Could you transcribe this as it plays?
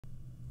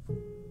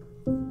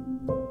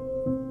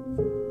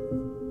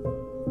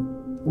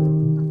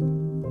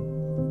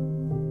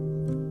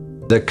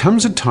There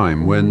comes a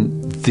time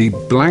when the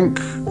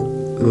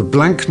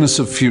blankness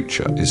of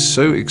future is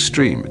so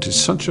extreme, it is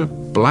such a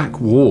black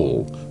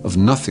wall of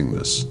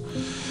nothingness,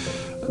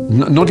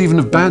 not even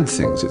of bad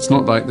things. It's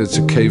not like it's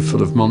a cave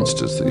full of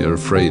monsters that you're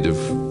afraid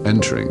of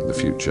entering the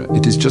future.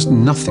 It is just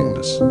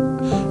nothingness.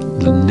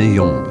 Le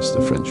néant, as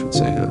the French would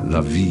say,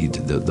 la vide,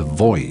 the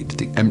void,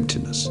 the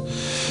emptiness.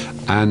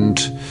 And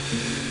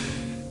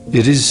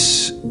it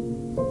is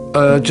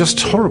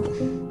just horrible.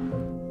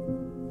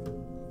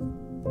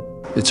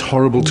 It's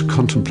horrible to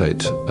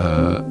contemplate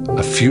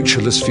a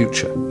futureless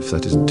future, if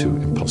that isn't too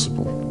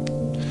impossible.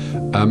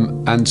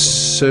 And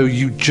so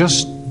you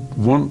just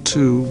want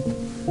to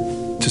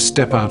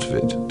step out of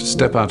it, to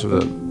step out of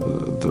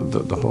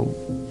the whole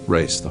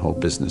race, the whole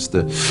business.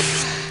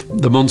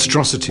 The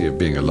monstrosity of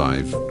being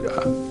alive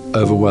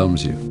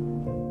overwhelms you.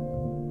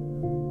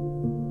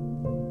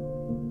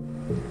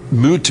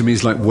 Mood to me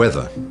is like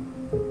weather.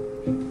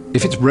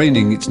 If it's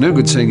raining, it's no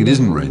good saying it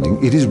isn't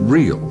raining. It is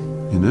real,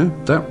 you know?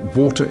 That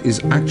water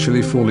is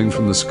actually falling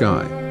from the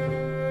sky.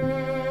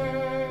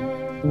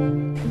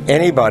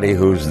 Anybody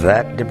who's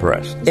that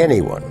depressed,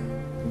 anyone,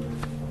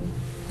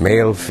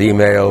 male,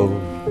 female,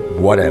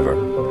 whatever,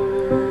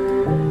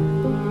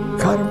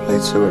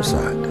 contemplate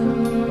suicide.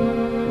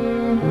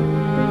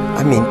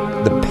 I mean,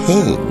 the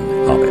pain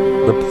of it,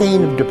 the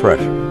pain of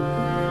depression.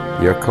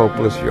 You're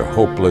hopeless, you're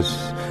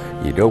hopeless,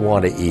 you don't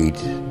want to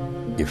eat,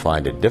 you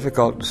find it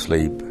difficult to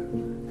sleep,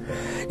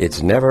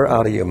 it's never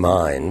out of your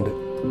mind.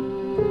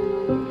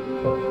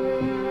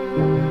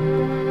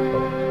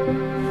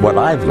 What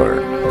I've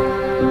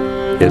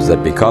learned is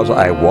that because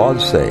I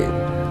was saved,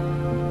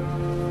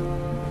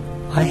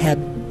 I had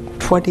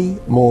 20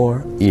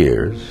 more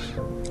years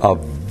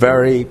of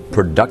very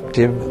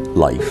productive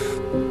life.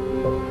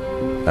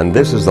 And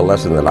this is the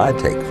lesson that I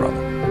take from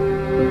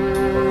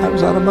it. I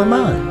was out of my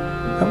mind.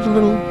 I was a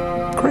little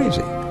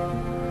crazy.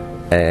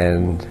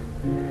 And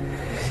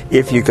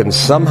if you can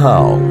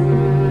somehow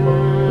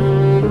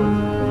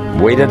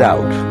wait it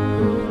out,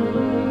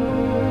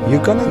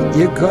 you're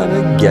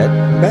gonna get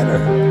better.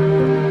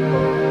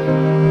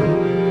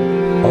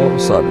 All of a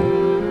sudden,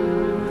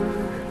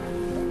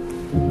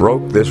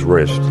 broke this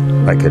wrist.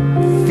 I could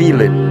feel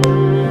it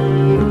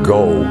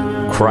go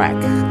crack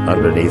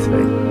underneath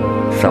me.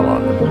 Fell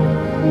on it.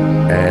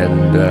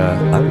 And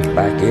I was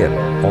back in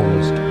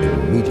almost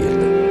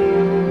immediately.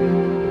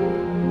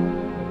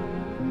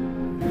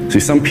 See,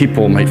 some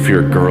people might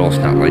fear girls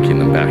not liking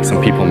them back.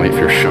 Some people might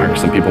fear sharks.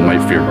 Some people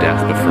might fear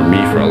death. But for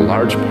me, for a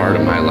large part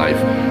of my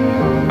life,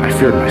 I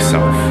feared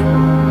myself.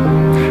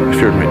 I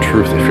feared my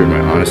truth. I feared my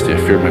honesty. I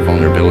feared my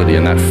vulnerability.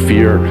 And that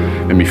fear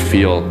made me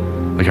feel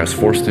like I was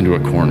forced into a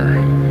corner.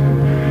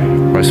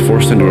 I was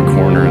forced into a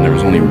corner and there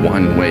was only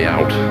one way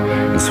out.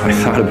 And so I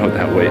thought about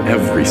that way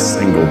every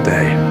single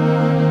day.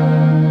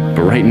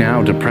 But right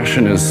now,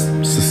 depression is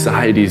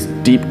society's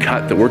deep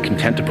cut that we're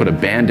content to put a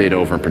Band-Aid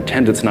over and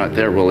pretend it's not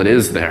there. Well, it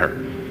is there.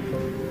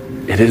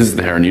 It is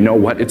there. And you know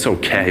what? It's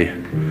okay.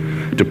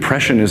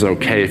 Depression is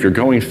okay. If you're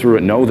going through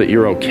it, know that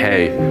you're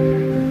okay.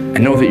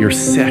 And know that you're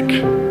sick.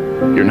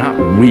 You're not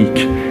weak,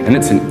 and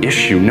it's an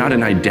issue, not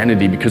an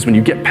identity, because when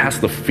you get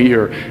past the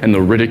fear and the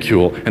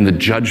ridicule and the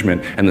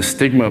judgment and the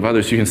stigma of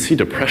others, you can see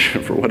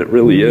depression for what it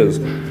really is.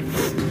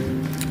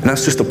 And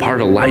that's just a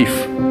part of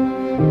life.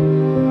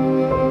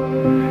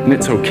 And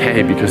it's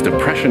okay, because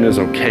depression is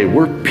okay.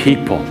 We're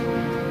people.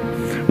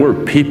 We're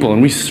people,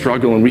 and we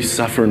struggle, and we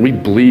suffer, and we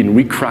bleed, and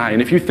we cry.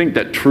 And if you think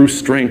that true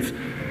strength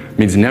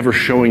means never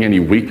showing any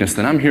weakness,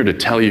 then I'm here to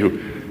tell you,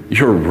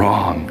 you're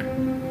wrong.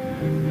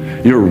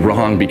 You're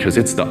wrong, because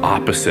it's the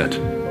opposite.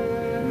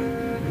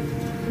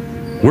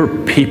 We're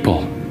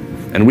people,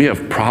 and we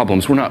have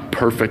problems. We're not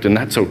perfect, and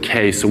that's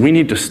okay. So we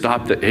need to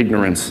stop the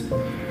ignorance,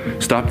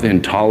 stop the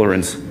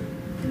intolerance,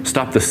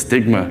 stop the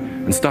stigma,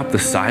 and stop the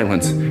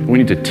silence. We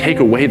need to take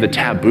away the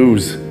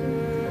taboos.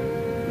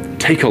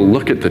 Take a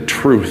look at the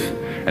truth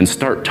and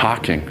start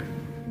talking.